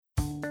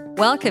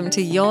Welcome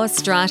to Your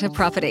Strata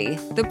Property,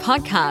 the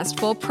podcast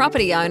for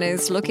property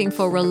owners looking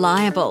for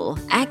reliable,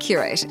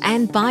 accurate,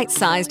 and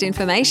bite-sized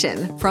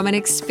information from an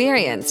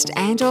experienced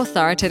and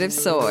authoritative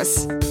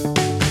source.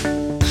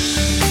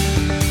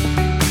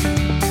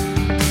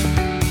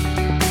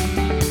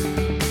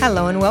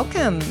 Hello and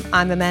welcome.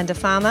 I'm Amanda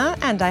Farmer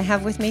and I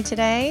have with me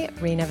today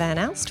Rena Van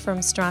Alst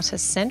from Strata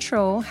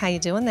Central. How you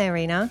doing there,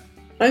 Rena?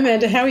 Hi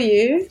Amanda, how are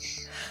you?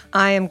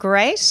 I am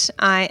great.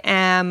 I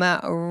am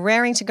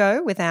raring to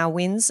go with our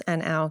wins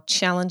and our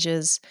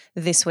challenges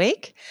this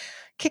week.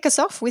 Kick us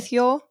off with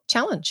your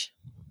challenge.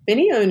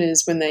 Many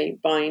owners, when they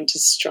buy into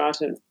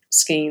strata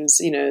schemes,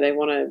 they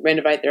want to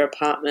renovate their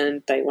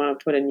apartment, they want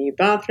to put a new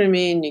bathroom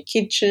in, new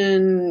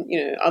kitchen,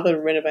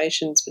 other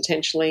renovations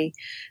potentially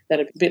that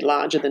are a bit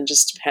larger than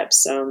just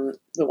perhaps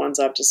the ones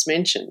I've just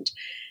mentioned.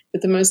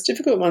 But the most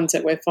difficult ones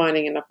that we're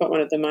finding, and I've got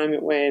one at the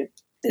moment where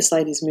this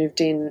lady's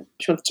moved in,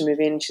 she wants to move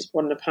in, she's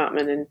bought an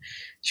apartment and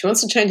she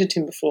wants to change the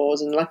timber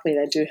floors, and luckily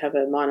they do have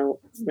a minor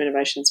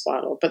renovations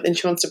bylaw, but then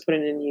she wants to put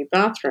in a new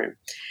bathroom.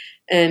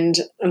 And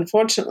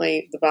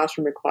unfortunately, the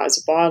bathroom requires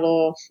a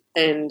bylaw,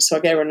 and so I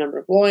gave her a number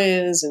of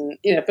lawyers, and,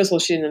 first of all,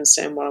 she didn't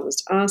understand what I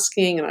was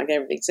asking, and I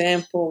gave her an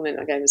example, and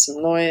then I gave her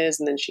some lawyers,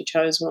 and then she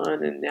chose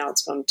one, and now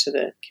it's gone to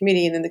the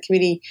committee, and then the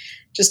committee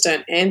just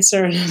don't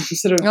answer, and I'm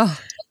sort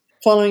of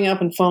following up,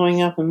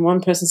 and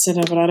one person said,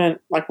 but I don't,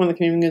 like one of the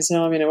committee members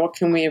said, what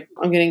can we,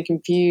 I'm getting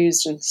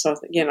confused, and so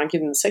again, I give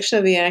them the section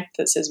of the Act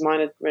that says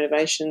minor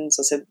renovations.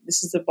 I said,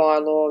 this is the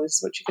bylaw, this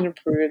is what you can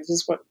approve, this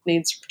is what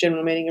needs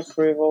general meeting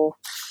approval.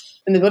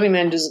 And the building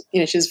manager's,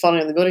 she's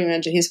following up the building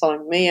manager, he's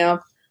following me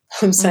up.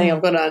 I'm saying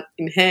I've got it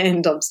in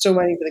hand, I'm still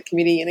waiting for the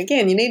committee. And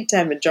again, you need to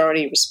have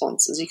majority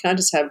responses. You can't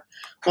just have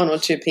one or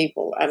two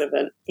people out of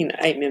an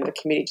 8-member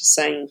committee just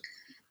saying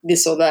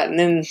this or that. And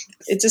then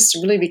it just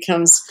really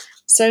becomes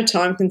so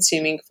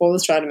time-consuming for the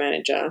strata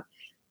manager,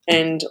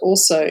 and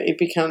also it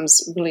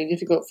becomes really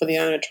difficult for the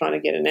owner trying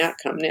to get an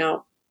outcome.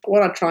 Now,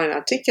 what I try and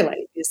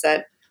articulate is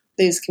that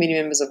these committee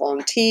members are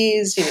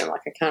volunteers,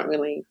 I can't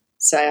really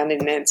say I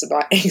need an answer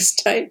by X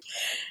date.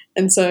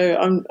 And so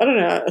I don't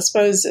know, I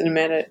suppose in a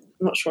matter,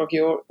 I'm not sure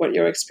what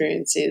your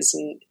experience is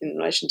in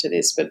relation to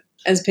this, but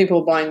as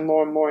people are buying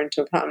more and more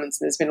into apartments,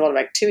 and there's been a lot of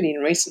activity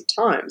in recent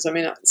times,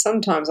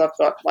 sometimes I've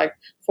got like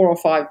 4 or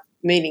 5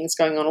 meetings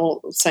going on all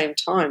at the same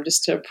time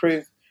just to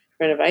approve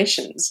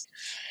renovations.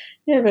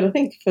 Yeah, but I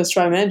think for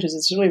strata managers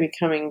it's really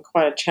becoming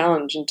quite a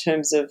challenge in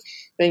terms of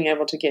being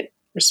able to get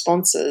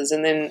responses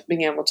and then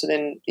being able to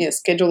then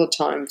schedule the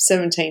time,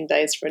 17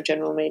 days for a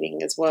general meeting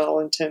as well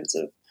in terms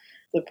of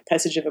the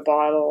passage of a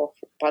bylaw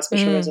by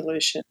special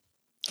resolution.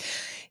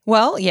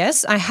 Well,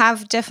 yes, I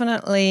have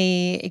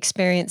definitely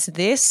experienced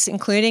this,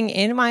 including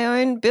in my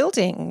own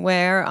building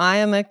where I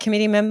am a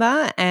committee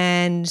member,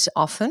 and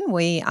often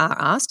we are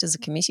asked as a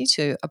committee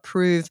to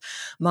approve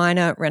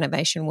minor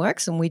renovation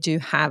works, and we do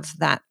have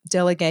that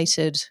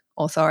delegated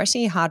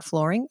authority. Hard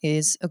flooring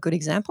is a good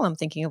example. I'm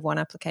thinking of one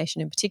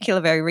application in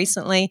particular very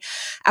recently,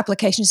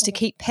 applications to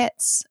keep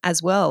pets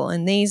as well.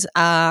 And these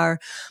are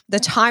the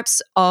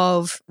types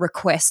of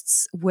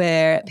requests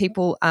where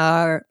people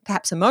are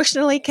perhaps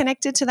emotionally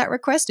connected to that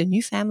request, a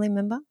new family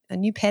member, a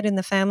new pet in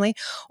the family,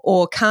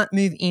 or can't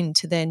move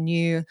into their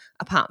new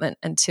apartment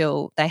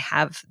until they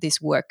have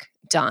this work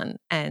done.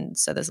 And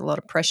so there's a lot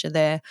of pressure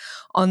there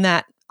on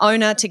that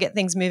owner to get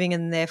things moving,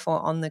 and therefore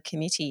on the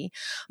committee.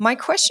 My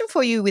question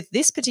for you with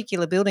this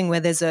particular building, where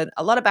there's a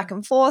lot of back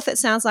and forth, it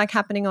sounds like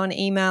happening on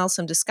email,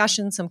 some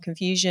discussion, some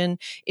confusion,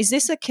 is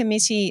this a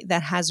committee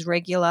that has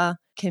regular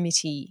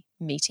committee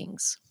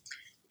meetings?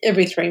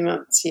 Every 3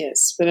 months,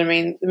 yes. But the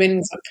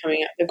meeting's not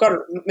coming up. They've got a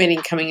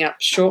meeting coming up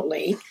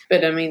shortly,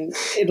 but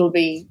it'll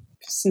be,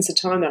 since the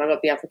time that I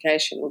got the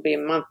application, will be a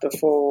month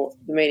before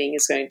the meeting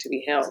is going to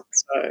be held.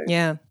 So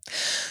yeah.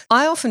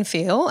 I often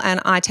feel,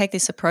 and I take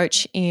this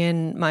approach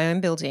in my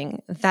own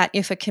building, that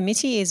if a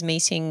committee is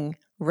meeting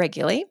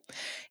regularly,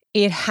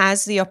 it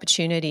has the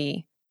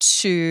opportunity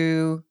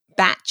to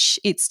batch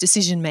its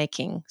decision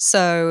making.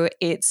 So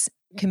its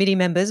committee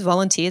members,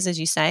 volunteers, as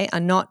you say,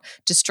 are not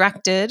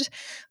distracted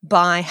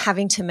by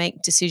having to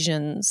make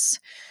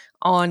decisions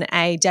on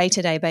a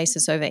day-to-day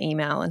basis over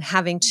email and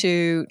having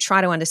to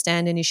try to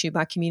understand an issue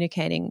by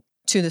communicating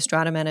to the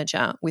strata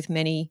manager with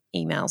many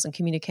emails and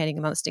communicating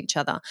amongst each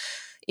other.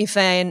 If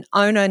an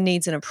owner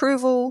needs an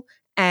approval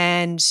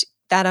and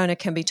that owner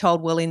can be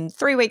told, well, in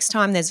 3 weeks'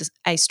 time there's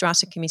a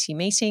strata committee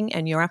meeting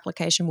and your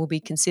application will be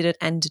considered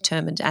and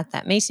determined at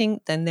that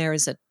meeting, then there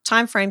is a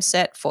time frame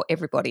set for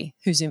everybody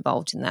who's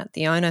involved in that,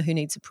 the owner who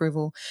needs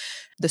approval,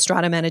 the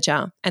strata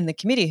manager, and the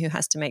committee who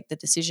has to make the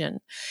decision.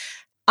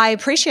 I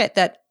appreciate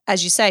that,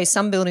 as you say,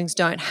 some buildings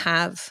don't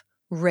have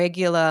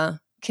regular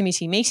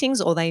committee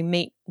meetings, or they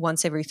meet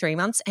once every 3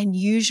 months, and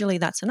usually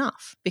that's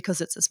enough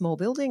because it's a small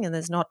building and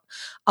there's not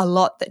a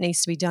lot that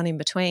needs to be done in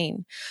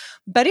between.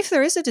 But if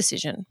there is a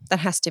decision that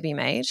has to be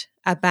made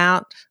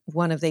about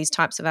one of these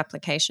types of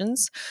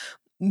applications,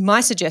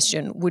 my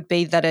suggestion would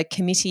be that a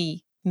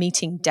committee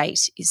meeting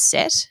date is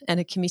set and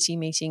a committee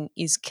meeting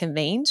is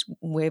convened.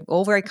 We're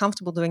all very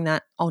comfortable doing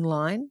that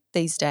online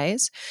these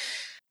days.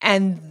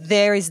 And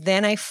there is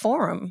then a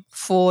forum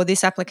for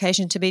this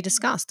application to be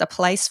discussed, a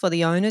place for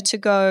the owner to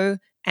go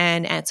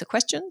and answer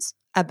questions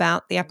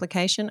about the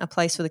application, a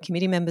place for the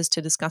committee members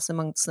to discuss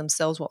amongst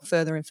themselves what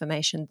further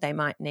information they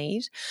might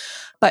need.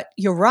 But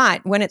you're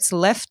right, when it's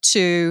left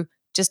to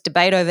just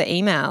debate over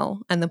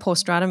email and the poor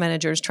strata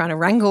manager is trying to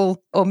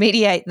wrangle or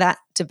mediate that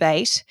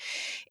debate,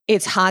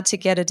 it's hard to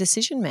get a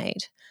decision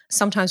made.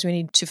 Sometimes we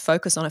need to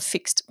focus on a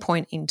fixed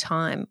point in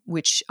time,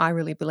 which I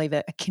really believe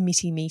a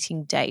committee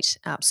meeting date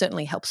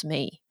certainly helps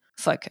me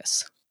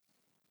focus.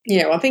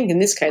 Yeah, well, I think in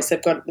this case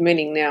they've got the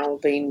meeting now will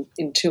be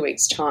in 2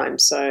 weeks' time,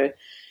 so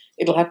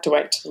it'll have to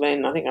wait till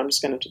then. I think I'm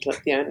just going to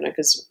let the owner know,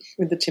 because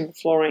with the timber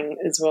flooring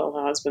as well,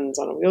 her husband's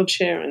on a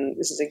wheelchair, and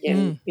this is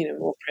again,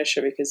 more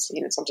pressure because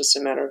it's not just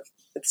a matter of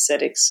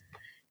aesthetics;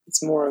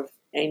 it's more of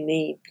a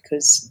need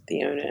because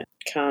the owner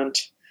can't,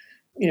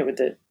 with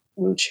the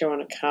wheelchair on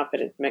a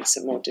carpet, it makes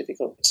it more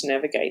difficult to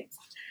navigate.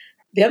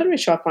 The other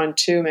issue I find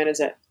too, Amanda, is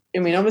that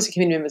obviously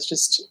committee members are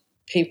just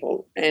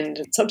people,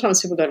 and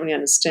sometimes people don't really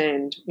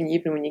understand when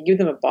you give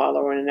them a bylaw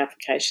or an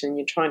application and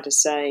you're trying to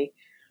say,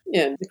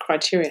 the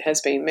criteria has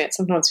been met.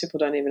 Sometimes people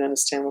don't even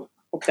understand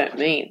what that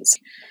means.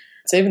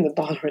 So even the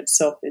bylaw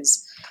itself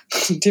is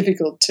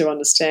difficult to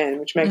understand,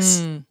 which makes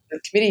the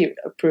committee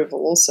approval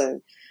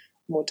also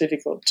more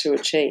difficult to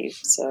achieve.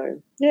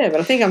 So, but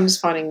I think I'm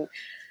just finding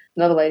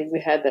another lady we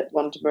had that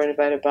wanted to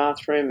renovate a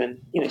bathroom and,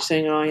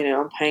 saying,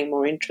 I'm paying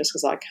more interest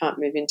because I can't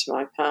move into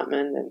my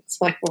apartment. And it's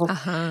like, well,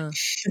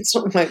 it's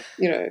not my,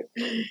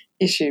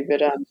 issue.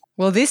 But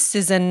well, this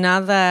is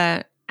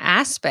another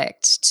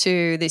aspect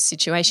to this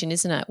situation,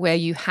 isn't it, where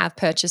you have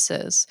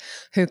purchasers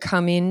who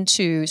come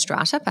into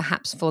strata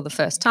perhaps for the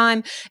first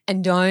time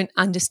and don't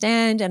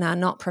understand and are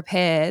not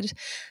prepared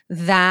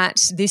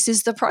that this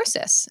is the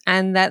process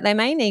and that they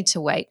may need to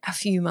wait a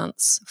few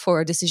months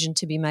for a decision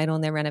to be made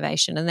on their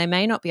renovation, and they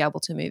may not be able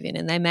to move in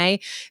and they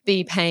may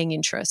be paying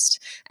interest,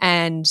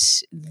 and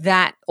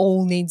that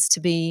all needs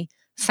to be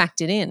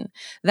factored in.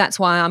 That's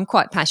why I'm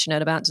quite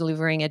passionate about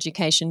delivering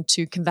education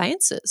to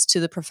conveyancers, to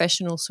the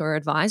professionals who are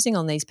advising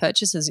on these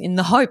purchases, in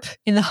the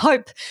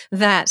hope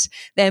that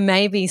there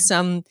may be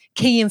some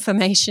key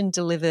information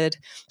delivered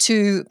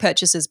to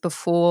purchasers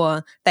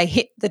before they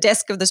hit the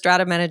desk of the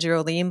strata manager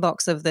or the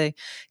inbox of the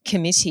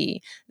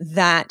committee,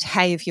 that,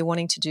 hey, if you're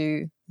wanting to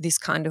do this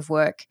kind of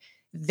work,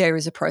 there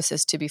is a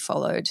process to be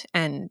followed,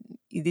 and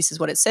this is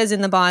what it says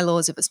in the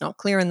bylaws. If it's not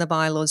clear in the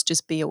bylaws,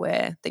 just be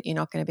aware that you're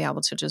not going to be able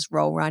to just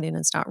roll right in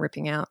and start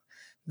ripping out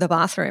the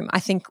bathroom.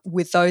 I think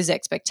with those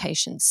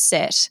expectations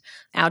set,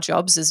 our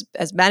jobs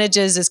as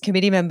managers, as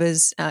committee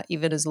members,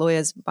 even as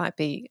lawyers, might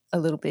be a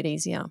little bit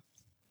easier.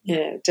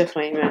 Yeah,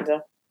 definitely,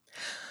 Amanda.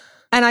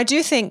 And I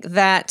do think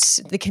that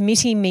the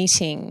committee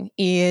meeting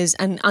is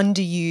an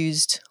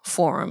underused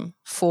forum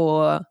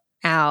for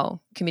our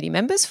committee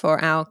members,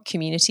 for our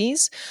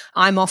communities.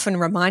 I'm often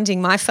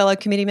reminding my fellow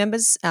committee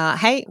members,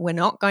 hey, we're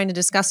not going to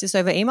discuss this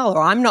over email,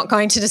 or I'm not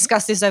going to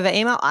discuss this over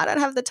email. I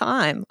don't have the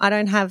time. I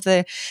don't have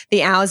the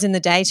hours in the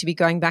day to be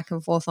going back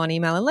and forth on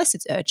email unless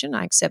it's urgent.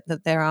 I accept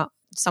that there are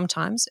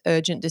sometimes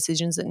urgent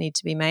decisions that need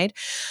to be made,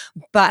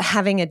 but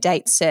having a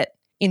date set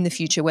in the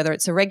future, whether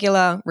it's a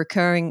regular,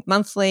 recurring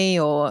monthly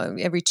or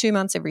every 2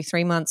 months, every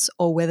 3 months,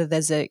 or whether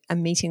there's a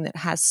meeting that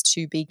has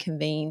to be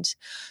convened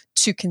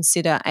to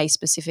consider a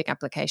specific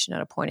application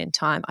at a point in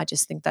time. I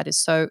just think that is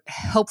so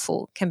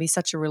helpful, can be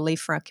such a relief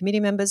for our committee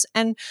members,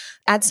 and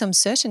add some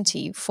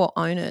certainty for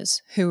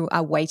owners who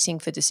are waiting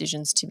for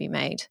decisions to be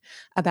made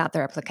about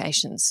their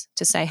applications,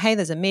 to say, hey,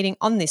 there's a meeting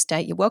on this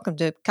date. You're welcome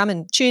to come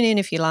and tune in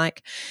if you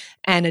like,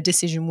 and a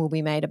decision will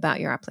be made about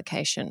your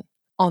application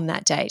on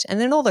that date. And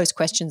then all those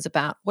questions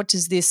about, what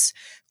does this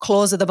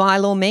clause of the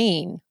bylaw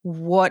mean?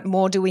 What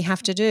more do we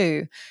have to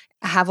do?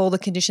 Have all the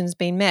conditions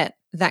been met?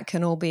 That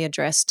can all be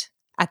addressed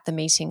at the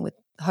meeting,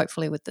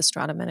 hopefully with the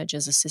strata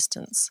manager's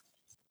assistance.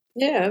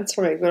 Yeah, that's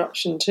probably a good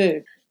option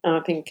too.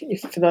 I think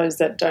for those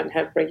that don't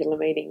have regular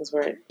meetings,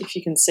 where if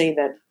you can see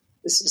that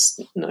this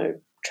is no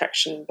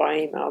traction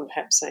by email,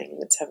 perhaps saying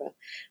let's have or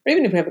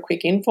even if we have a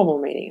quick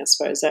informal meeting, I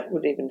suppose that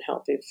would even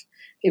help if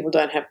people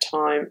don't have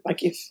time.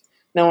 Like if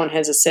no one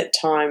has a set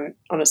time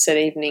on a set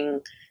evening,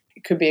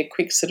 it could be a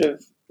quick sort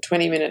of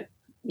 20-minute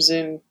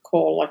Zoom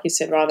call, like you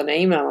said, rather than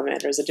email,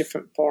 Amanda, as a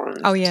different forum.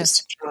 Oh, yes.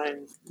 Just to try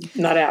and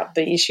nut out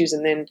the issues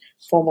and then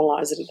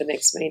formalise it at the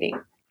next meeting.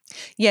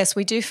 Yes,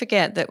 we do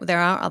forget that there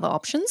are other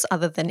options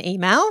other than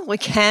email. We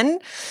can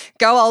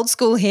go old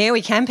school here.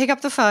 We can pick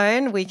up the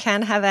phone. We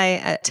can have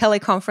a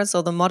teleconference,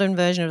 or the modern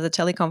version of the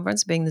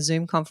teleconference being the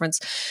Zoom conference,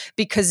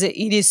 because it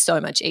is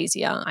so much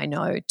easier, I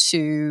know,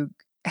 to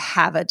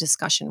have a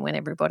discussion when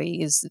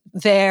everybody is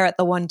there at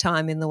the one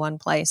time in the one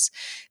place,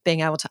 being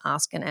able to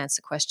ask and answer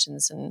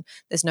questions. And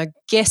there's no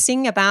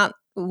guessing about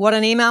what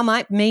an email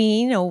might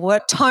mean or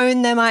what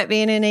tone there might be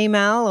in an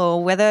email,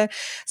 or whether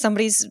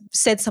somebody's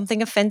said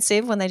something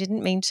offensive when they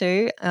didn't mean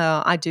to.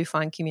 I do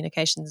find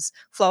communications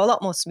flow a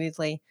lot more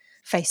smoothly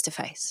face to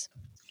face.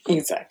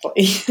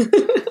 Exactly.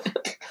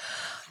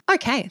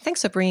 Okay,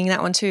 thanks for bringing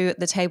that one to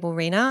the table,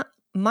 Rena.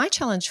 my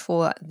challenge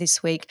for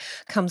this week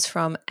comes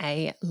from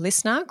a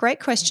listener. Great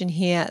question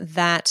here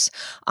that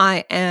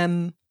I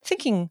am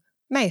thinking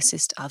may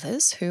assist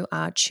others who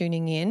are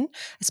tuning in,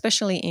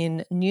 especially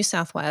in New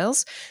South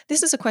Wales.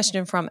 This is a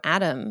question from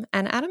Adam,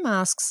 and Adam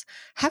asks,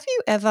 have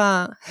you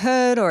ever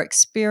heard or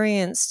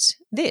experienced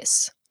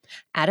this?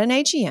 At an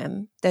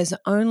AGM, there's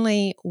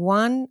only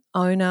one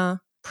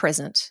owner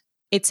present.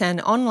 It's an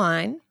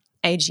online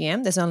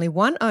AGM. There's only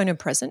one owner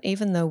present,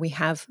 even though we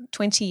have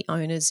 20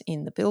 owners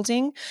in the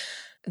building.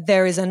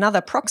 There is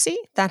another proxy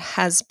that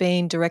has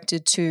been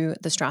directed to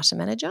the strata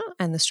manager,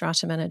 and the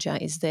strata manager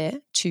is there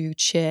to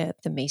chair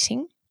the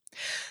meeting.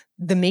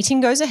 The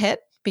meeting goes ahead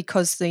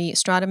because the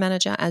strata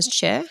manager, as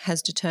chair,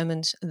 has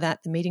determined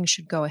that the meeting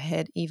should go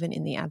ahead even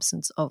in the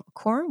absence of a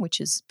quorum, which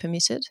is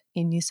permitted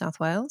in New South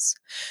Wales.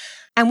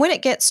 And when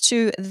it gets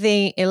to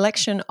the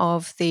election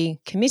of the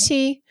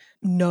committee,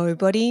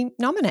 nobody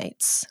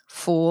nominates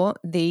for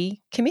the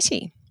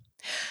committee.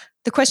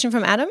 The question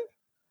from Adam,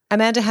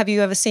 Amanda, have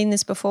you ever seen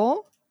this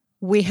before?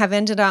 We have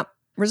ended up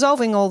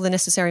resolving all the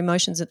necessary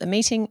motions at the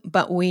meeting,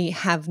 but we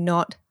have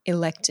not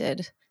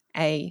elected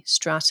a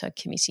strata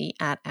committee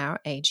at our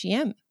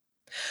AGM.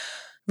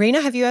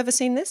 Rena, have you ever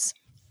seen this?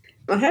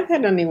 I have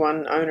had only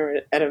one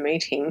owner at a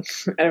meeting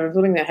at a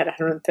building that had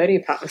 130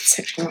 apartments,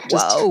 actually, not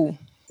just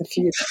a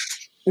few that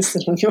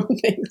listed on your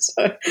thing.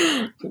 So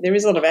there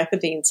is a lot of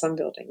apathy in some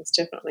buildings,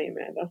 definitely,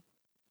 Amanda.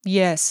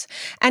 Yes.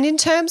 And in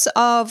terms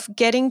of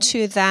getting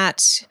to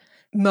that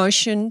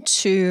motion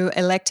to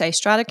elect a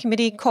strata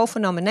committee, call for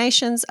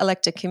nominations,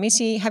 elect a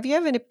committee, have you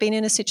ever been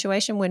in a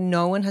situation where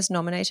no one has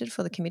nominated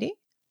for the committee?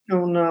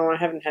 Oh, no, I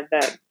haven't had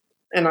that.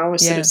 And I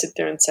always sort of sit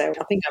there and say,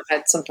 I think I've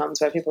had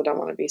sometimes where people don't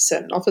want to be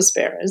certain office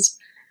bearers,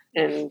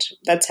 and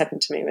that's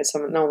happened to me where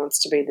no one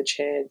wants to be the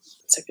chair,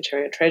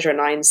 secretary or treasurer, and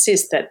I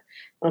insist that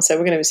I'll say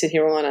we're going to sit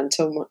here all night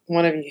until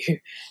one of you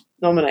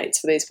nominates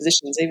for these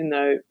positions, even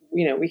though,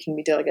 we can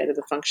be delegated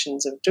the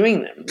functions of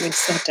doing them. We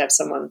still have to have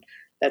someone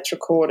that's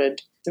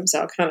recorded. They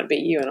say, can't it be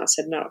you? And I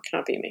said, no, it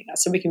can't be me. I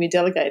said, we can be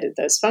delegated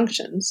those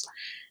functions,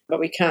 but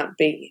we can't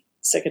be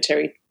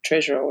secretary,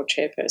 treasurer or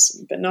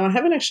chairperson. But no, I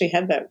haven't actually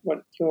had that,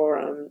 what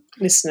your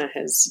listener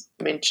has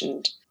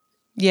mentioned.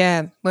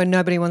 Yeah, where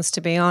nobody wants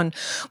to be on.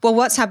 Well,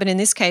 what's happened in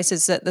this case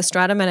is that the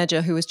strata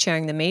manager who was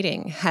chairing the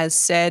meeting has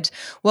said,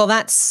 well,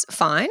 that's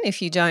fine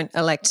if you don't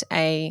elect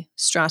a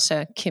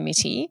strata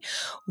committee.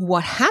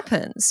 What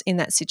happens in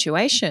that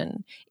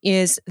situation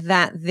is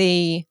that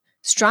the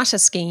strata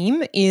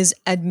scheme is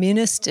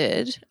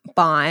administered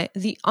by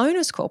the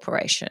Owners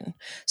Corporation.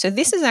 So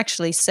this is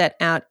actually set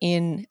out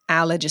in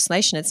our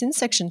legislation. It's in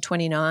Section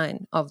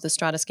 29 of the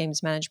Strata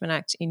Schemes Management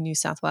Act in New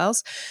South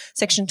Wales.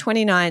 Section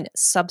 29,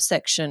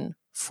 subsection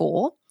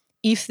 4.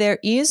 If there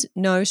is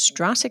no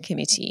strata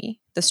committee,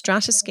 the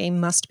strata scheme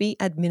must be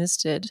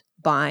administered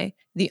by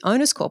the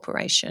Owners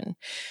Corporation.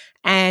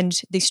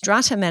 And the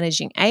strata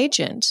managing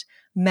agent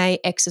may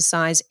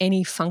exercise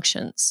any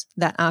functions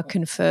that are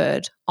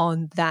conferred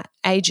on that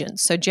agent.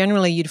 So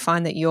generally you'd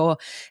find that your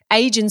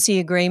agency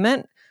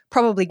agreement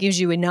probably gives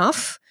you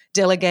enough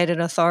delegated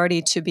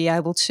authority to be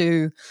able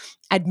to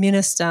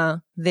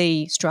administer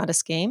the strata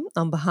scheme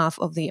on behalf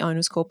of the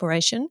Owners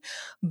Corporation,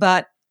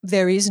 but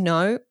there is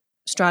no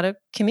strata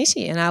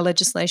committee, and our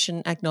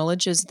legislation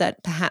acknowledges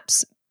that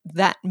perhaps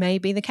that may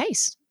be the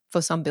case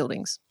for some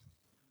buildings.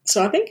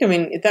 So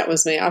if that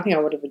was me, I think I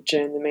would have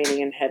adjourned the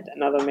meeting and had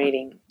another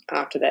meeting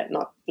after that,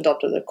 not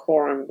adopted a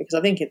quorum, because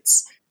I think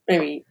it's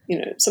maybe,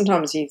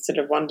 sometimes you sort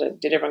of wonder,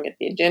 did everyone get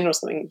the agenda or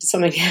something? Did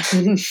something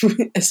happen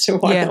as to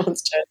why no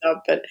one's turned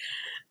up? But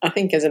I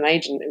think as an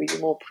agent, it would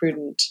be more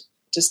prudent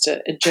just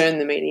to adjourn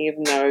the meeting,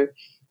 even though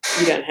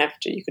you don't have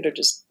to. You could have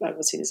just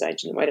obviously this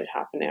agent waited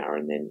half an hour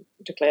and then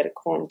declared a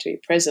quorum to be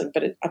present.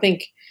 But I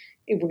think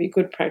it would be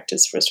good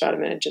practice for a strata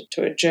manager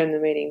to adjourn the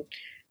meeting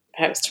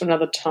perhaps to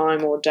another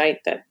time or date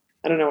that,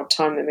 I don't know what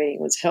time the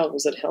meeting was held.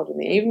 Was it held in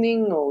the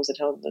evening or was it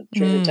held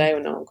during the day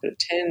when no one could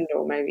attend?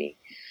 Or maybe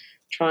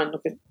try and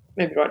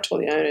write to all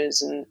the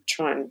owners and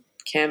try and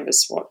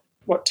canvass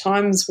what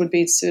times would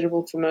be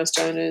suitable for most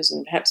owners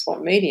and perhaps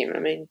what medium. I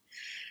mean,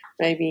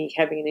 maybe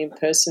having an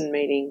in-person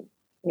meeting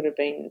would have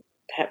been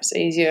perhaps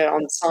easier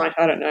on site.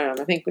 I don't know.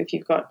 I think if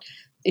you've got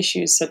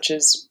issues such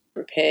as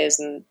repairs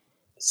and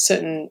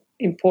certain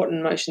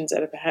important motions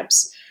that are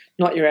perhaps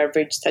not your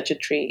average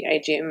statutory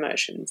AGM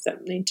motions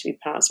that need to be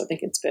passed, I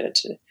think it's better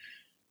to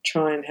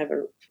try and have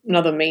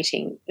another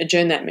meeting,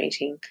 adjourn that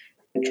meeting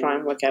and try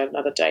and work out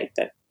another date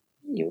that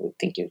you would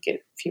think you'd get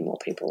a few more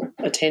people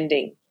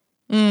attending.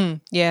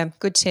 Yeah,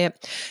 good tip.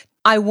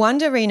 I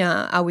wonder,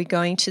 Rena, are we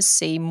going to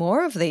see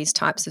more of these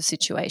types of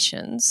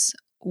situations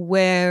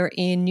where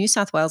in New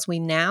South Wales we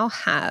now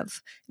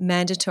have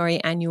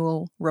mandatory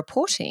annual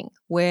reporting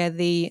where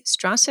the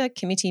strata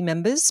committee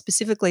members,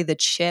 specifically the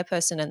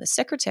chairperson and the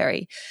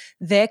secretary,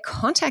 their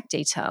contact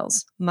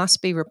details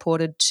must be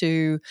reported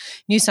to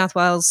New South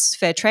Wales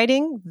Fair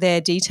Trading.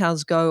 Their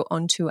details go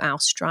onto our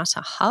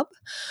Strata Hub,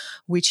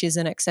 which is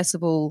an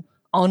accessible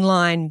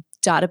online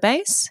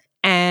database.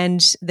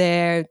 And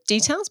their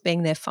details,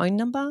 being their phone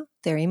number,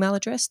 their email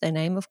address, their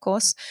name, of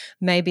course,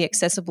 may be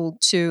accessible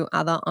to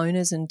other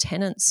owners and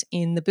tenants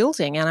in the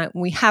building. And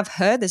we have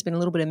heard, there's been a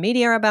little bit of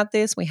media about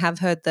this. We have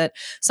heard that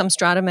some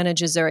strata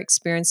managers are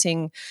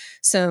experiencing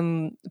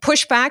some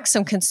pushback,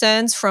 some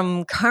concerns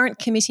from current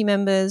committee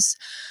members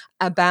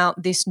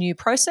about this new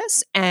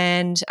process,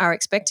 and are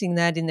expecting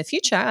that in the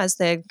future, as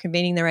they're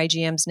convening their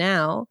AGMs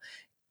now,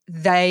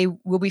 they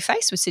will be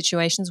faced with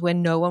situations where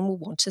no one will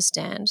want to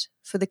stand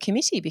for the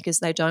committee because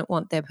they don't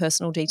want their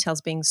personal details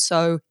being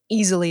so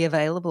easily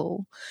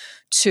available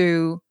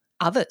to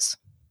others.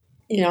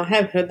 Yeah, I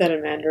have heard that,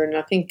 Amanda, and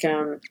I think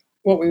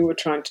what we were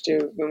trying to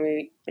do when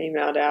we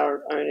emailed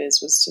our owners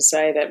was to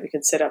say that we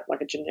could set up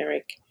like a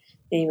generic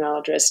email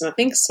address. And I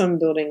think some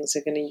buildings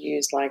are going to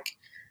use, like,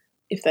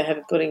 if they have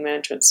a building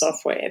management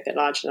software, if they're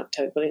large enough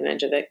to have a building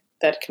manager,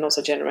 that can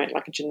also generate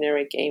like a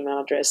generic email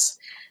address.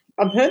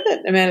 I've heard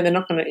that, Amanda, they're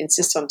not going to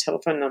insist on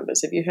telephone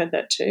numbers. Have you heard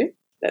that too?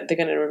 That they're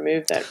going to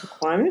remove that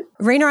requirement?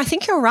 Rena, I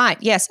think you're right.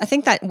 Yes, I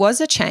think that was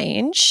a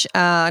change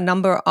a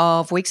number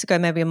of weeks ago,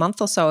 maybe a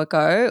month or so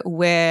ago,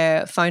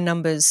 where phone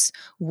numbers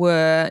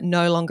were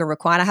no longer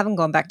required. I haven't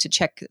gone back to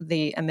check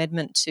the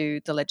amendment to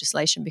the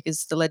legislation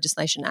because the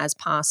legislation as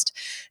passed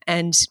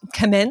and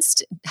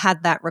commenced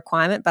had that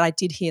requirement, but I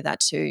did hear that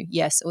too.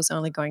 Yes, it was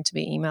only going to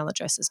be email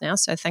addresses now.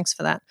 So thanks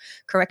for that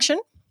correction.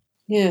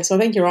 Yeah, so I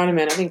think you're right,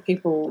 Amanda. I think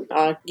people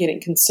are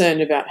getting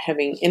concerned about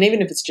having, and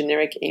even if it's a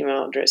generic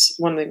email address,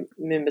 one of the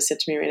members said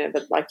to me, Rena,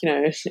 but like,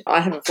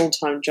 I have a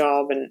full-time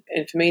job, and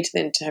for me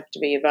to have to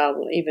be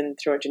available even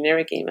through a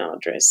generic email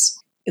address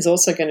is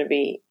also going to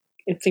be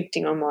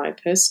inflicting on my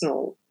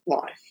personal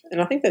life. And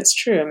I think that's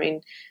true. I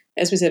mean,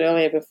 as we said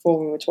earlier before,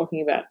 when we were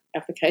talking about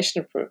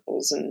application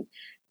approvals and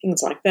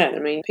things like that. I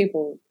mean,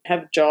 people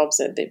have jobs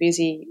that they're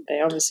busy.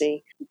 They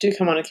obviously do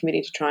come on a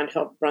committee to try and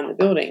help run the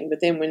building.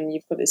 But then when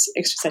you've got this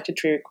extra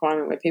statutory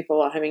requirement where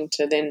people are having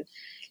to then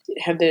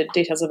have their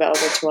details available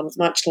to a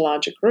much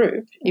larger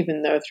group,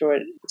 even though through a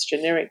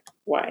generic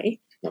way,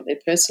 not their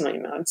personal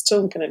email, it's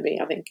still going to be,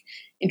 I think,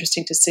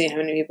 interesting to see how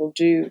many people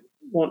do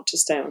want to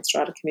stay on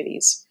strata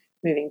committees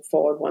moving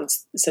forward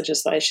once this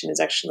legislation is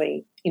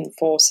actually in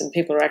force and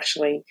people are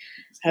actually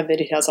have their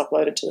details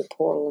uploaded to the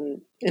portal,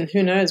 and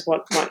who knows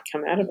what might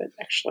come out of it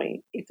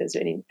actually, if there's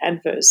any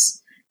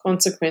adverse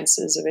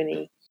consequences of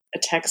any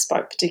attacks by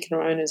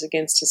particular owners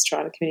against a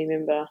strata committee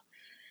member.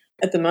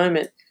 At the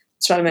moment,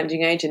 strata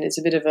managing agent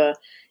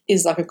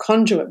is like a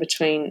conduit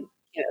between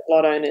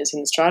lot owners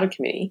and the strata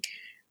committee.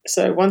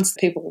 So once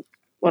people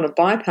want to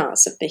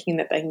bypass it, thinking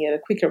that they can get a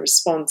quicker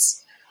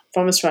response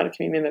from a strata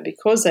committee member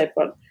because they've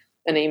got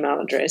an email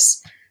address,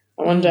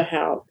 I wonder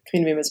how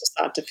committee members will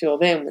start to feel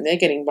then when they're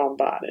getting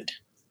bombarded.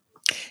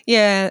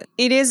 Yeah,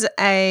 it is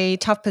a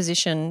tough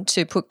position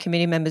to put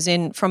committee members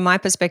in. From my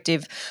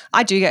perspective,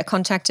 I do get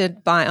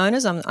contacted by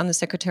owners. I'm the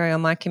secretary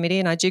on my committee,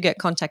 and I do get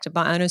contacted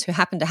by owners who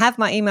happen to have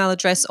my email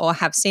address or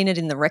have seen it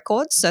in the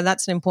records. So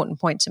that's an important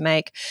point to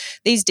make.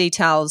 These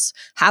details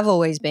have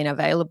always been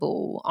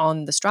available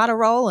on the strata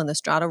roll, and the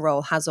strata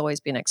roll has always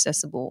been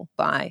accessible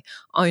by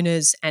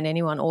owners and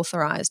anyone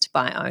authorised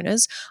by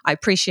owners. I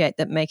appreciate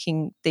that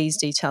making these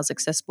details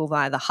accessible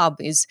via the hub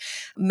is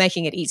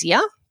making it easier,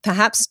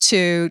 perhaps,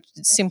 to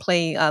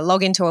simply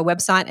log into a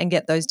website and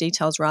get those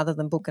details rather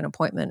than book an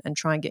appointment and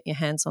try and get your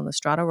hands on the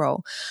strata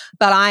roll.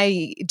 But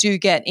I do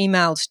get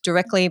emailed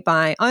directly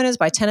by owners,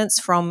 by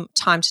tenants from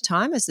time to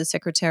time as the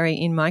secretary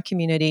in my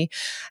community.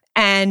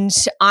 And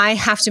I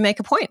have to make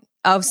a point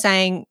of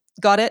saying,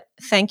 got it,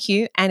 thank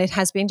you, and it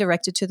has been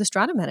directed to the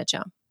strata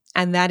manager.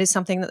 And that is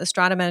something that the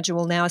strata manager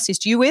will now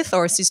assist you with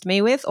or assist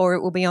me with, or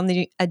it will be on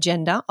the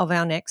agenda of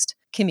our next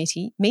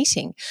committee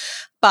meeting.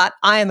 But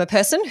I am a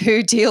person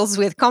who deals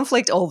with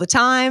conflict all the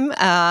time,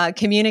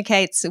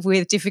 communicates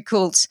with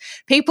difficult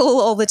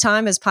people all the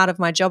time as part of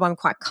my job. I'm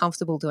quite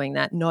comfortable doing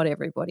that. Not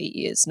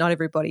everybody is. Not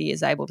everybody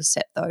is able to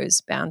set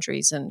those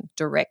boundaries and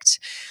direct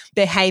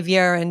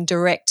behaviour and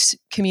direct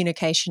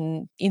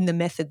communication in the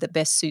method that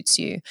best suits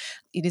you.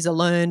 It is a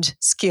learned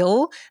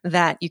skill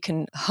that you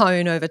can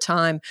hone over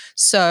time.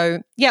 So,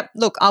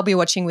 look, I'll be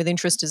watching with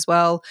interest as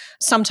well.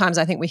 Sometimes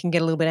I think we can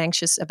get a little bit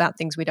anxious about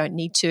things we don't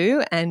need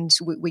to, and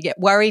we get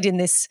worried in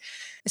this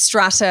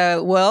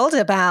strata world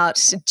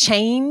about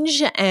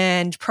change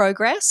and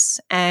progress.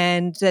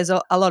 And there's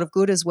a lot of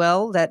good as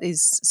well that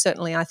is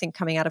certainly, I think,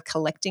 coming out of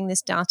collecting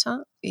this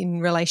data in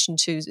relation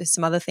to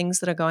some other things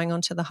that are going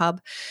on to the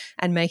hub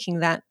and making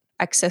that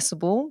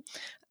accessible.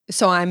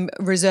 So I'm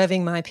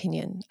reserving my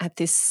opinion at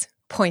this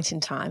point in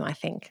time, I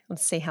think.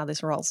 Let's see how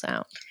this rolls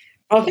out.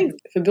 I think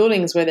for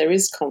buildings where there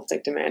is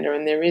conflict, Amanda,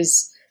 and there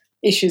is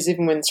issues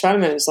even when the strata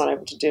manager is not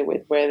able to deal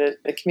with, where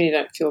the committee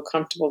don't feel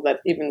comfortable that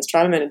even the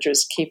strata manager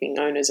is keeping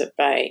owners at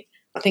bay,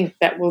 I think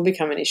that will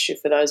become an issue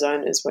for those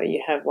owners where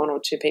you have one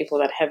or two people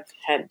that have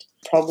had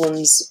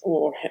problems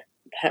or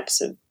perhaps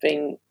have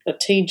been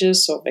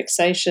litigious or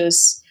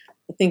vexatious.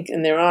 I think,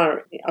 and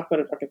I've got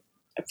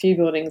a few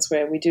buildings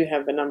where we do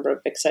have a number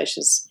of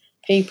vexatious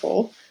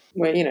people,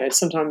 where,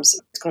 sometimes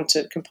it's gone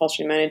to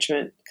compulsory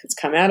management, it's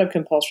come out of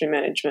compulsory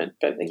management,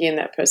 but again,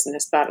 that person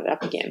has started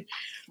up again.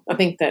 I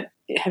think that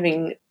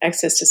having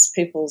access to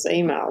people's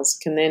emails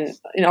can then,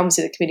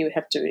 obviously the committee would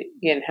have to,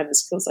 again, have the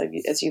skills,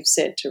 as you've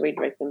said, to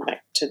redirect them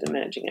back to the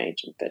managing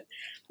agent. But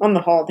on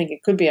the whole, I think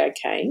it could be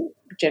okay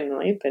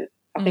generally, but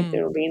I think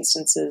there will be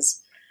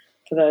instances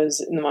for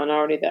those in the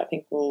minority that I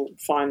think will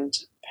find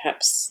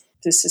perhaps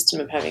this system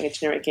of having a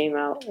generic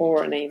email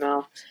or an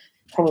email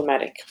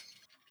problematic.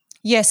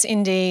 Yes,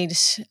 indeed.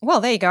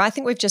 Well, there you go. I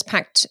think we've just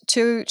packed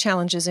 2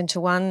 challenges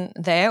into one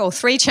there, or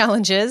 3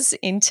 challenges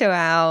into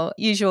our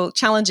usual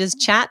challenges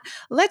chat.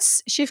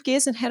 Let's shift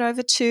gears and head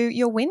over to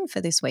your win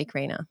for this week,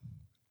 Rena.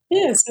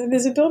 Yeah, so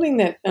there's a building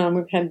that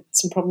we've had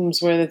some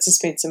problems where there's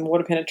just been some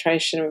water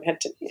penetration. We've had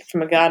to,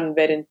 from a garden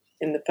bed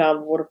in the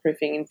failed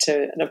waterproofing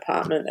into an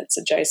apartment that's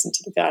adjacent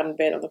to the garden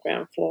bed on the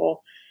ground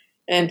floor.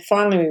 And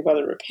finally we got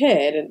it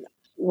repaired, and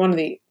one of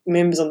the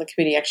members on the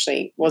committee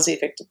actually was the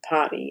affected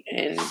party,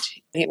 and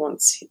he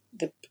wants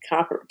the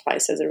carpet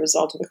replaced as a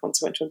result of the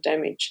consequential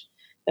damage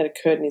that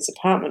occurred in his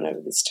apartment over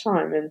this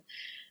time. And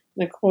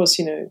of course,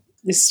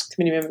 this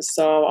committee member says,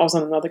 I was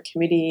on another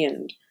committee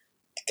and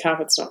the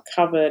carpet's not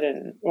covered,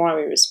 and why are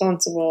we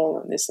responsible,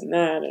 and this and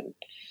that.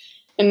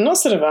 And not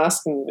sort of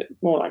asking, but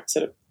more like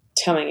sort of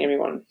telling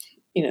everyone,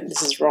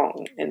 this is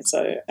wrong. And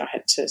so I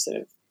had to sort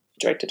of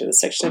direct it to the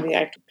section of the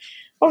Act.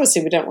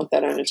 Obviously, we don't want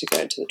that owner to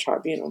go to the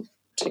tribunal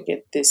to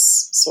get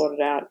this sorted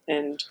out.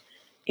 And,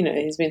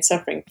 he's been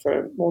suffering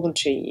for more than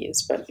 2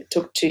 years, but it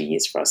took 2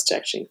 years for us to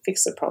actually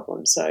fix the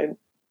problem. So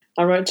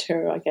I wrote to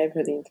her, I gave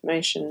her the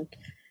information,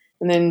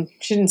 and then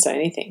she didn't say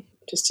anything,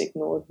 just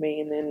ignored me.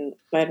 And then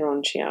later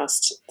on she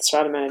asked the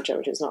strata manager,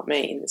 which is not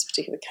me in this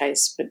particular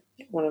case, but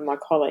one of my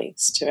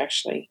colleagues, to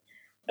actually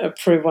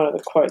approve one of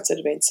the quotes that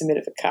had been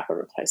submitted for carpet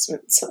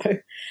replacement. So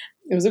it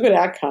was a good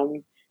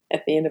outcome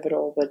at the end of it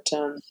all, but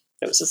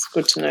it was just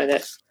good to know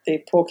that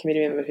the poor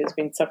committee member who's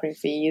been suffering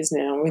for years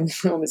now with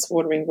all this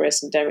water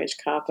ingress and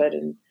damaged carpet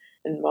and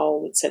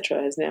mould,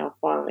 etc., has now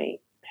finally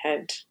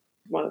had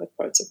one of the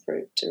quotes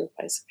approved to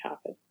replace the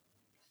carpet.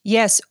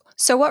 Yes.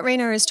 So what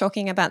Rena is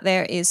talking about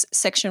there is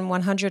Section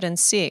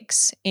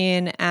 106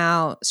 in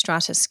our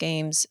Strata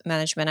Schemes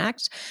Management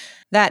Act.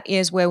 That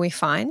is where we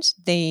find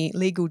the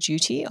legal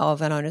duty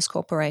of an owner's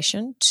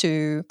corporation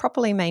to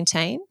properly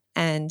maintain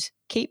and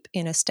keep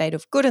in a state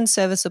of good and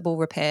serviceable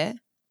repair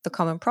the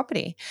common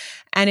property.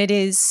 And it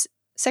is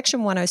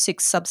Section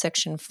 106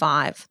 subsection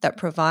 5 that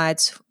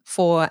provides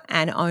for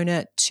an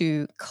owner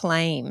to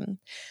claim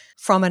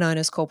from an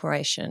owner's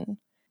corporation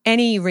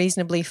any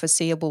reasonably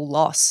foreseeable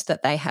loss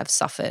that they have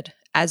suffered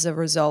as a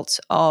result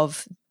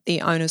of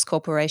the owner's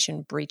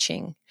corporation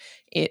breaching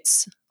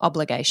its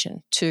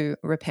obligation to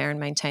repair and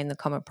maintain the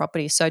common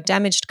property. So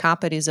damaged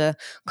carpet is a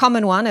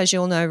common one, as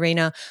you'll know,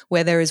 Rena,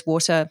 where there is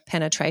water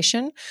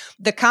penetration.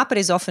 The carpet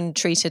is often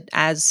treated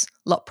as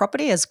lot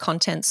property, as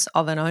contents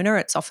of an owner.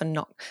 It's often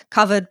not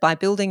covered by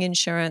building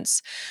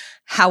insurance.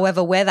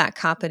 However, where that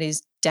carpet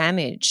is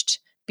damaged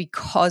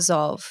because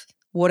of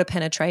water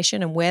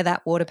penetration, and where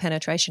that water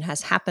penetration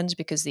has happened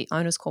because the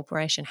owner's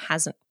corporation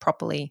hasn't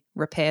properly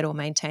repaired or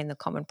maintained the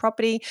common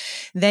property,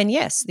 then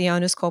yes, the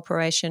owner's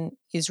corporation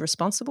is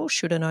responsible,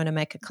 should an owner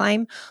make a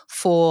claim,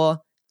 for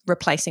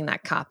replacing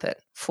that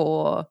carpet,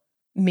 for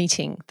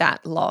meeting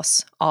that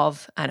loss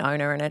of an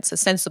owner. And it's a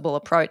sensible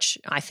approach,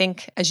 I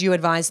think, as you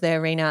advised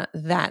there, Rena,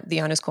 that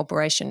the owner's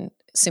corporation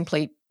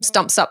simply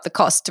stumps up the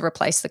cost to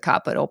replace the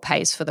carpet or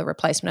pays for the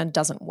replacement and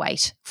doesn't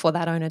wait for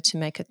that owner to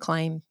make a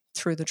claim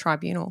through the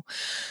tribunal.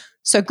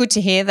 So good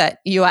to hear that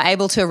you are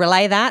able to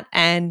relay that,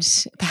 and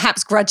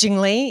perhaps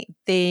grudgingly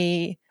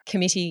the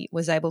committee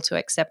was able to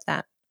accept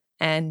that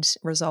and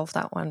resolve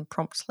that one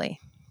promptly.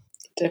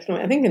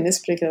 Definitely. I think in this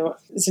particular,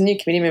 it's a new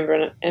committee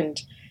member, and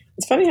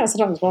it's funny how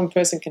sometimes one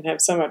person can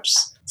have so much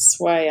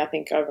sway, I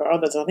think, over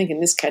others. I think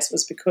in this case it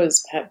was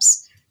because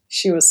perhaps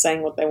she was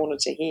saying what they wanted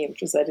to hear,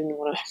 because they didn't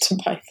want to have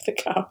to pay for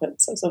the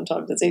carpet. So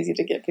sometimes it's easy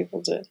to get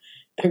people to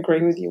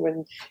agree with you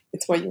when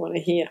it's what you want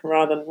to hear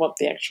rather than what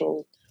the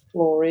actual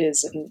law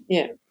is. And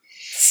yeah,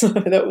 so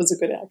that was a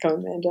good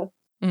outcome,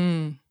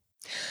 Amanda.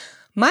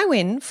 My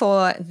win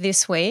for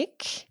this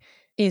week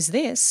is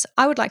this.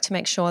 I would like to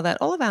make sure that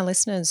all of our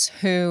listeners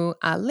who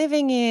are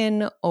living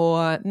in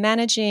or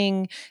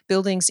managing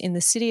buildings in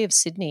the City of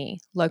Sydney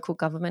local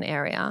government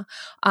area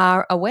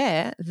are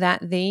aware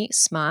that the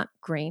Smart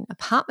Green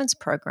Apartments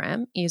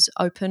program is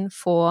open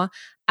for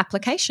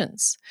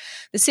applications.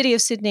 The City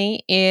of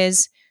Sydney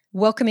is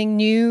welcoming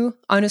new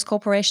owners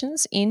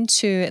corporations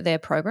into their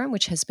program,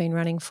 which has been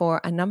running for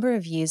a number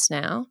of years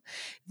now.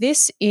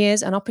 This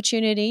is an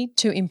opportunity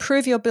to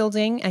improve your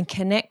building and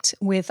connect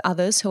with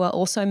others who are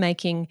also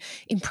making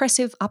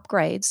impressive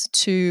upgrades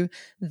to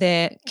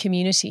their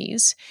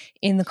communities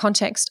in the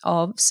context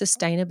of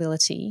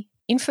sustainability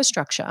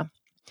infrastructure.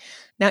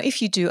 Now,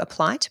 if you do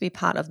apply to be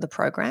part of the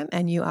program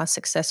and you are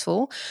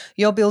successful,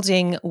 your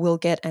building will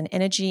get an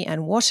energy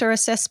and water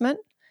assessment,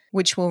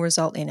 which will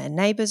result in a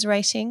NABERS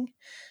rating,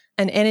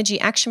 an energy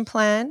action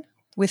plan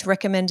with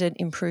recommended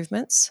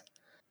improvements,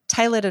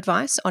 tailored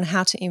advice on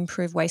how to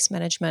improve waste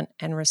management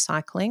and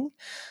recycling,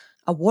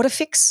 a water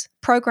fix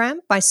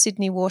program by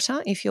Sydney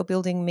Water if your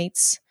building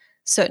meets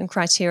certain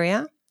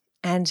criteria,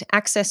 and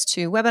access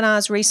to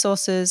webinars,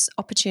 resources,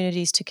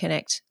 opportunities to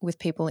connect with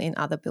people in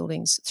other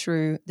buildings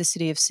through the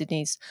City of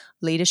Sydney's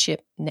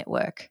Leadership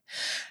Network.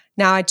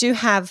 Now, I do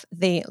have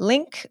the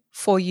link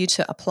for you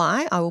to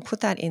apply. I will put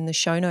that in the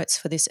show notes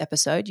for this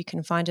episode. You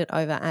can find it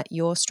over at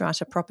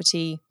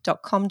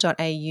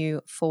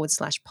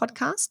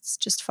yourstrataproperty.com.au/podcasts.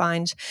 Just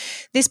find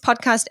this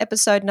podcast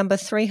episode number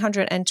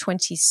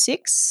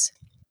 326.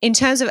 In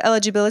terms of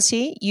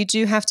eligibility, you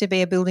do have to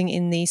be a building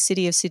in the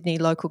City of Sydney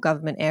local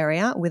government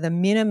area with a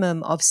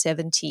minimum of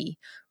 70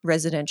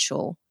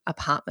 residential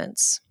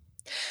apartments.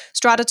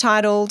 Strata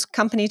titled,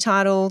 company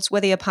titled,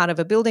 whether you're part of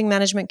a building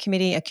management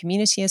committee, a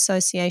community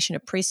association, a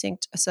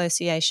precinct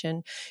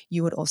association,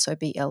 you would also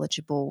be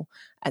eligible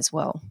as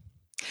well.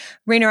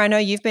 Rena, I know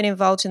you've been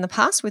involved in the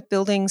past with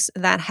buildings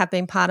that have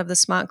been part of the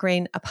Smart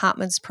Green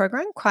Apartments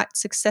program, quite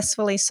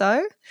successfully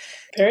so.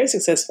 Very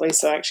successfully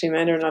so, actually,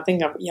 Amanda. And I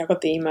think I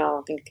got the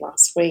email,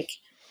 last week.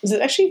 Is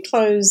it actually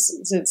close?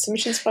 Is it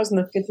submissions close on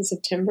the 5th of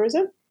September, is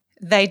it?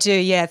 They do,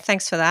 yeah.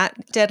 Thanks for that.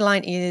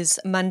 Deadline is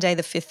Monday,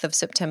 the 5th of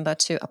September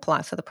to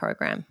apply for the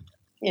program.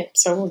 Yeah,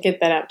 so we'll get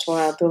that out to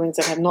our buildings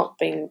that have not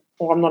been,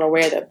 or I'm not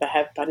aware that they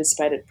have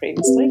participated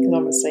previously, because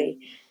obviously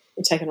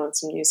we've taken on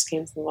some new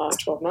schemes in the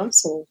last 12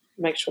 months, so we'll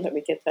make sure that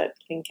we get that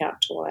link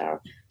out to all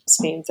our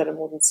schemes that are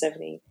more than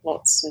 70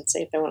 lots and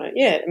see if they want to.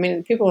 Yeah, I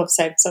mean, people have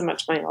saved so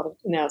much money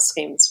in our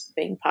schemes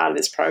being part of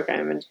this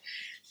program, and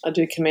I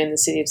do commend the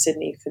City of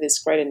Sydney for this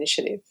great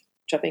initiative,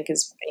 which I think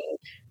is being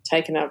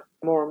taken up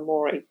more and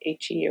more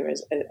each year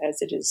as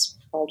it is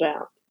rolled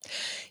out.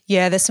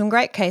 Yeah, there's some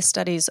great case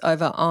studies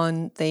over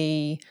on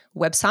the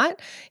website,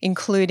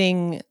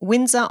 including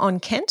Windsor on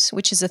Kent,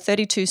 which is a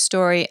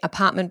 32-storey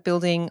apartment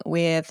building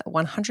with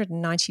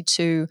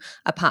 192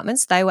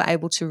 apartments. They were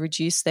able to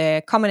reduce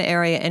their common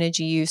area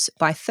energy use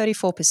by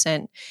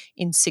 34%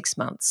 in 6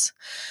 months.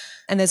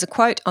 And there's a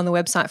quote on the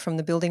website from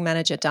the building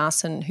manager,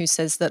 Darson, who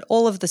says that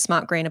all of the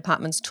Smart Green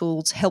Apartments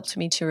tools helped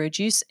me to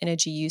reduce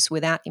energy use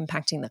without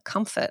impacting the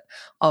comfort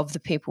of the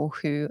people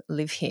who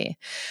live here.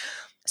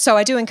 So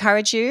I do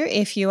encourage you,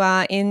 if you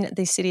are in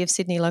the City of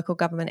Sydney local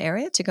government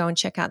area, to go and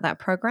check out that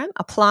program,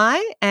 apply,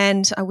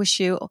 and I wish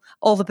you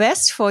all the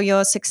best for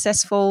your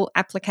successful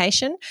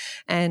application.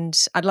 And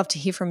I'd love to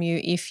hear from you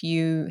if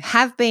you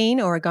have been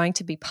or are going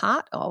to be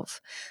part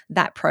of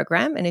that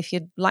program, and if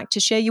you'd like to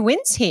share your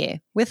wins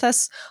here with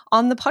us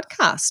on the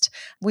podcast.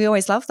 We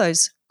always love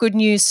those good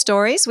news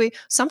stories. We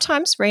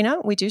sometimes, Rena,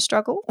 we do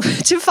struggle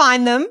to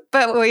find them,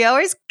 but we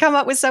always come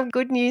up with some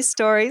good news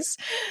stories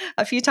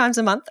a few times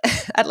a month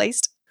at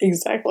least.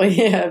 Exactly.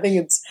 Yeah, I think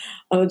it's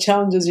the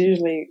challenges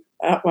usually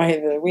outweigh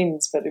the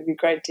wins, but it'd be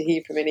great to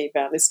hear from any of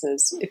our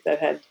listeners if they've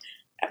had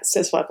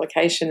successful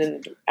application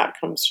and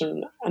outcomes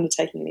from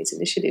undertaking these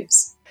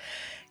initiatives.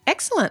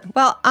 Excellent.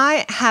 Well,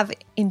 I have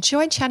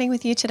enjoyed chatting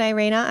with you today,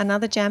 Rena.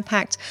 Another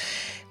jam-packed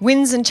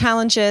wins and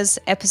challenges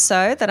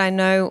episode that I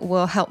know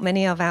will help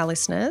many of our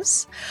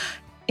listeners.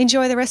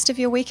 Enjoy the rest of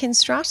your week in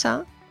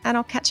Strata, and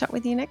I'll catch up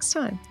with you next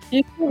time.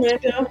 You too,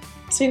 Amanda.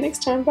 See you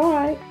next time.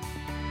 Bye.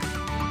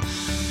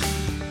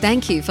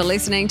 Thank you for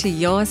listening to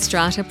Your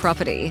Strata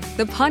Property,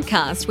 the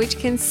podcast which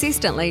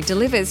consistently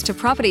delivers to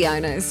property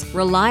owners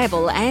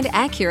reliable and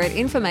accurate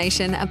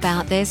information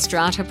about their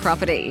strata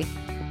property.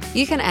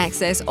 You can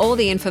access all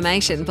the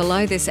information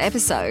below this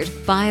episode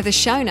via the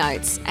show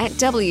notes at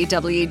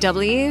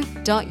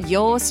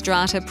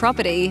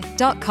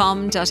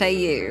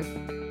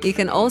www.yourstrataproperty.com.au. You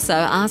can also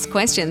ask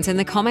questions in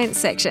the comments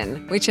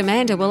section, which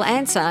Amanda will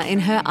answer in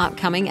her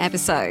upcoming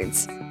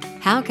episodes.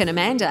 How can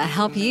Amanda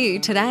help you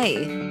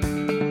today?